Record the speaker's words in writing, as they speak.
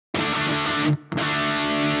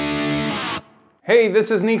Hey, this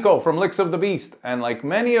is Nico from Licks of the Beast, and like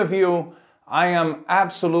many of you, I am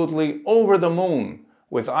absolutely over the moon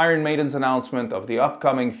with Iron Maiden's announcement of the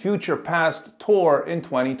upcoming Future Past tour in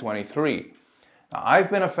 2023. Now, I've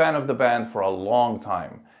been a fan of the band for a long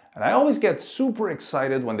time, and I always get super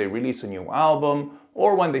excited when they release a new album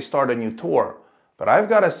or when they start a new tour. But I've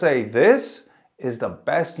got to say, this is the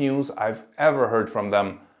best news I've ever heard from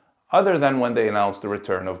them, other than when they announced the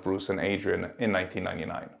return of Bruce and Adrian in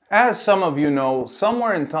 1999. As some of you know,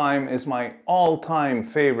 Somewhere in Time is my all-time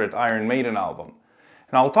favorite Iron Maiden album.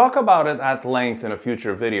 And I'll talk about it at length in a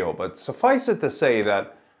future video, but suffice it to say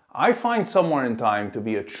that I find Somewhere in Time to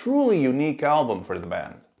be a truly unique album for the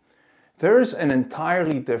band. There's an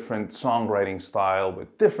entirely different songwriting style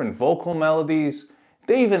with different vocal melodies.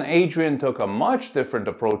 Dave and Adrian took a much different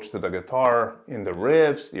approach to the guitar in the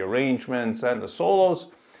riffs, the arrangements, and the solos.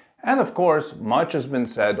 And of course, much has been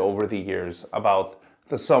said over the years about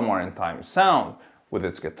the Somewhere in Time sound, with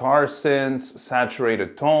its guitar synths,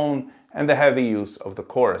 saturated tone, and the heavy use of the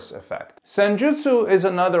chorus effect. Senjutsu is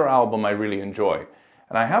another album I really enjoy,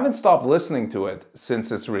 and I haven't stopped listening to it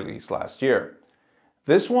since its release last year.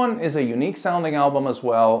 This one is a unique sounding album as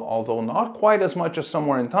well, although not quite as much as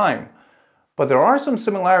Somewhere in Time. But there are some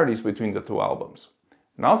similarities between the two albums.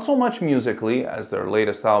 Not so much musically, as their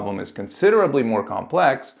latest album is considerably more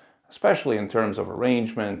complex, especially in terms of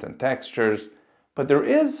arrangement and textures, but there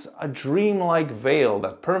is a dreamlike veil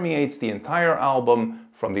that permeates the entire album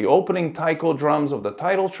from the opening taiko drums of the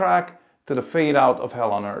title track to the fade out of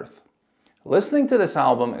Hell on Earth. Listening to this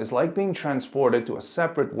album is like being transported to a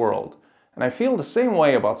separate world, and I feel the same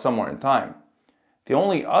way about Somewhere in Time. The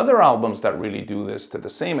only other albums that really do this to the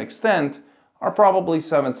same extent are probably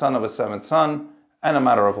Seventh Son of a Seventh Son and A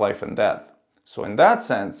Matter of Life and Death. So in that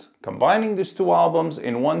sense, combining these two albums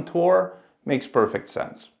in one tour makes perfect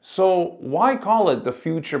sense. So why call it the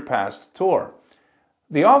Future Past Tour?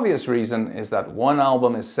 The obvious reason is that one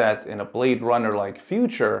album is set in a Blade Runner-like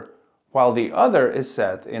future, while the other is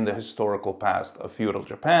set in the historical past of feudal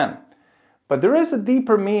Japan. But there is a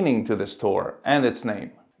deeper meaning to this tour and its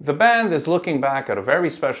name. The band is looking back at a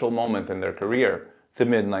very special moment in their career, the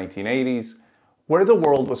mid-1980s, where the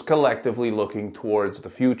world was collectively looking towards the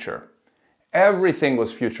future. Everything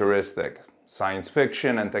was futuristic. Science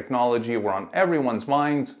fiction and technology were on everyone's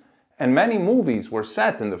minds, and many movies were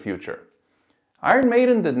set in the future. Iron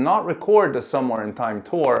Maiden did not record the Somewhere in Time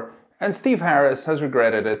tour, and Steve Harris has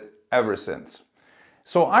regretted it ever since.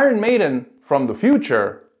 So Iron Maiden, from the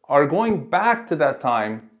future, are going back to that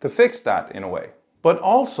time to fix that in a way. But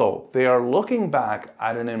also, they are looking back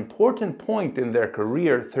at an important point in their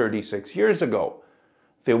career 36 years ago.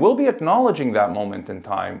 They will be acknowledging that moment in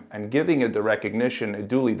time and giving it the recognition it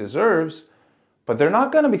duly deserves, but they're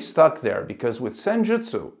not going to be stuck there because with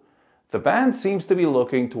Senjutsu, the band seems to be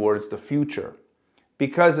looking towards the future.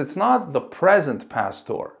 Because it's not the present past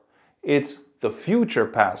tour, it's the future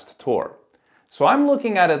past tour. So I'm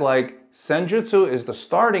looking at it like Senjutsu is the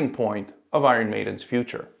starting point of Iron Maiden's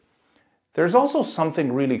future. There's also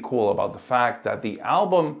something really cool about the fact that the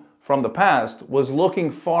album from the past was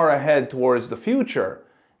looking far ahead towards the future,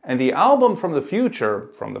 and the album from the future,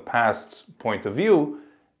 from the past's point of view,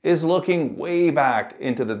 is looking way back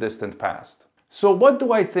into the distant past. So what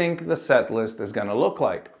do I think the set list is going to look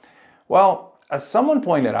like? Well, as someone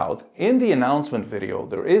pointed out, in the announcement video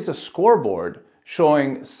there is a scoreboard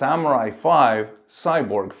showing Samurai 5,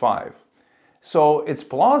 Cyborg 5. So it's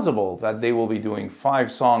plausible that they will be doing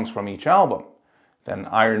 5 songs from each album, then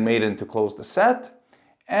Iron Maiden to close the set,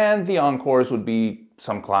 and the encores would be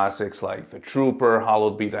some classics like The Trooper,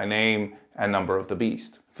 Hallowed Be Thy Name, and Number of the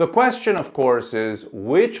Beast. The question, of course, is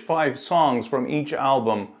which 5 songs from each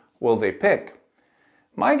album will they pick?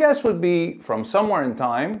 My guess would be From Somewhere in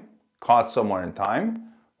Time, Caught Somewhere in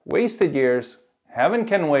Time, Wasted Years, Heaven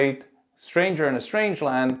Can Wait, Stranger in a Strange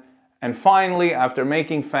Land, and finally, after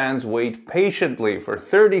making fans wait patiently for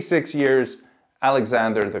 36 years,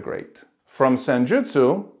 Alexander the Great. From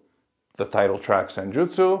Senjutsu, the title track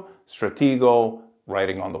Senjutsu, Stratego,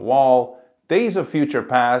 Writing on the Wall, Days of Future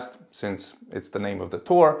Past, since it's the name of the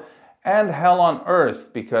tour, and Hell on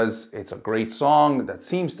Earth, because it's a great song that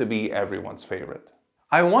seems to be everyone's favorite.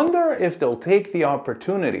 I wonder if they'll take the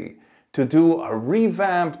opportunity to do a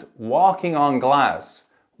revamped Walking on Glass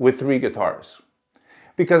with 3 guitars.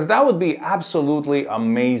 Because that would be absolutely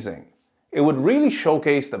amazing. It would really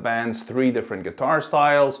showcase the band's 3 different guitar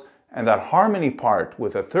styles, and that harmony part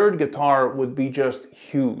with a 3rd guitar would be just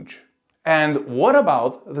huge. And what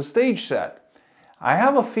about the stage set? I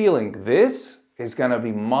have a feeling this is gonna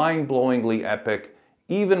be mind-blowingly epic,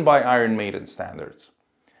 even by Iron Maiden standards.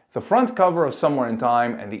 The front cover of Somewhere in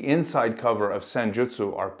Time and the inside cover of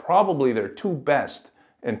Senjutsu are probably their two best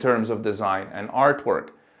in terms of design and artwork.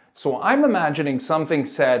 So I'm imagining something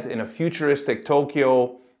set in a futuristic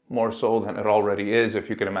Tokyo, more so than it already is, if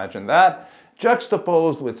you can imagine that,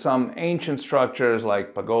 juxtaposed with some ancient structures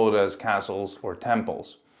like pagodas, castles, or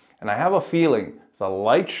temples. And I have a feeling the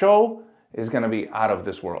light show is going to be out of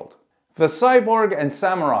this world. The Cyborg and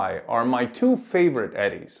Samurai are my two favorite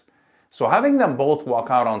Eddies. So having them both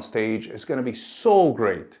walk out on stage is going to be so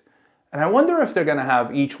great. And I wonder if they're going to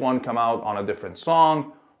have each one come out on a different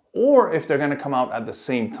song, or if they're going to come out at the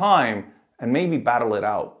same time and maybe battle it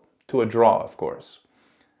out, to a draw of course.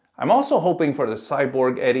 I'm also hoping for the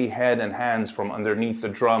Cyborg Eddie head and hands from underneath the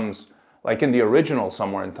drums, like in the original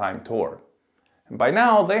Somewhere in Time tour. And by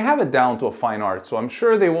now they have it down to a fine art, so I'm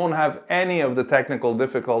sure they won't have any of the technical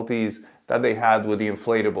difficulties that they had with the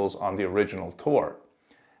inflatables on the original tour.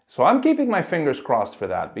 So I'm keeping my fingers crossed for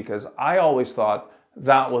that, because I always thought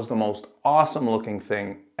that was the most awesome looking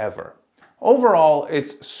thing ever. Overall,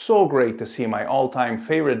 it's so great to see my all-time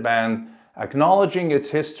favorite band acknowledging its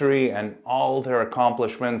history and all their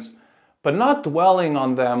accomplishments, but not dwelling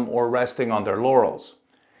on them or resting on their laurels.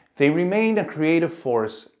 They remain a creative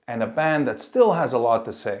force and a band that still has a lot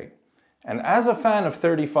to say. And as a fan of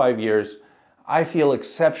 35 years, I feel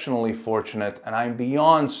exceptionally fortunate, and I'm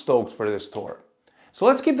beyond stoked for this tour. So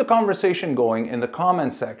let's keep the conversation going in the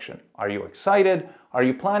comments section. Are you excited? Are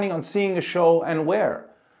you planning on seeing a show, and where?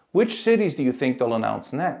 Which cities do you think they'll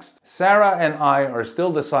announce next? Sarah and I are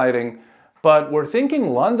still deciding, but we're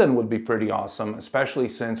thinking London would be pretty awesome, especially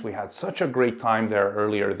since we had such a great time there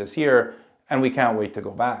earlier this year, and we can't wait to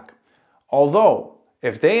go back. Although,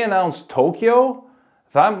 if they announce Tokyo,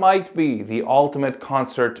 that might be the ultimate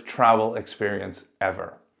concert travel experience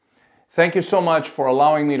ever. Thank you so much for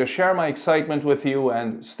allowing me to share my excitement with you,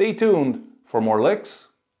 and stay tuned for more licks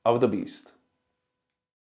of the beast.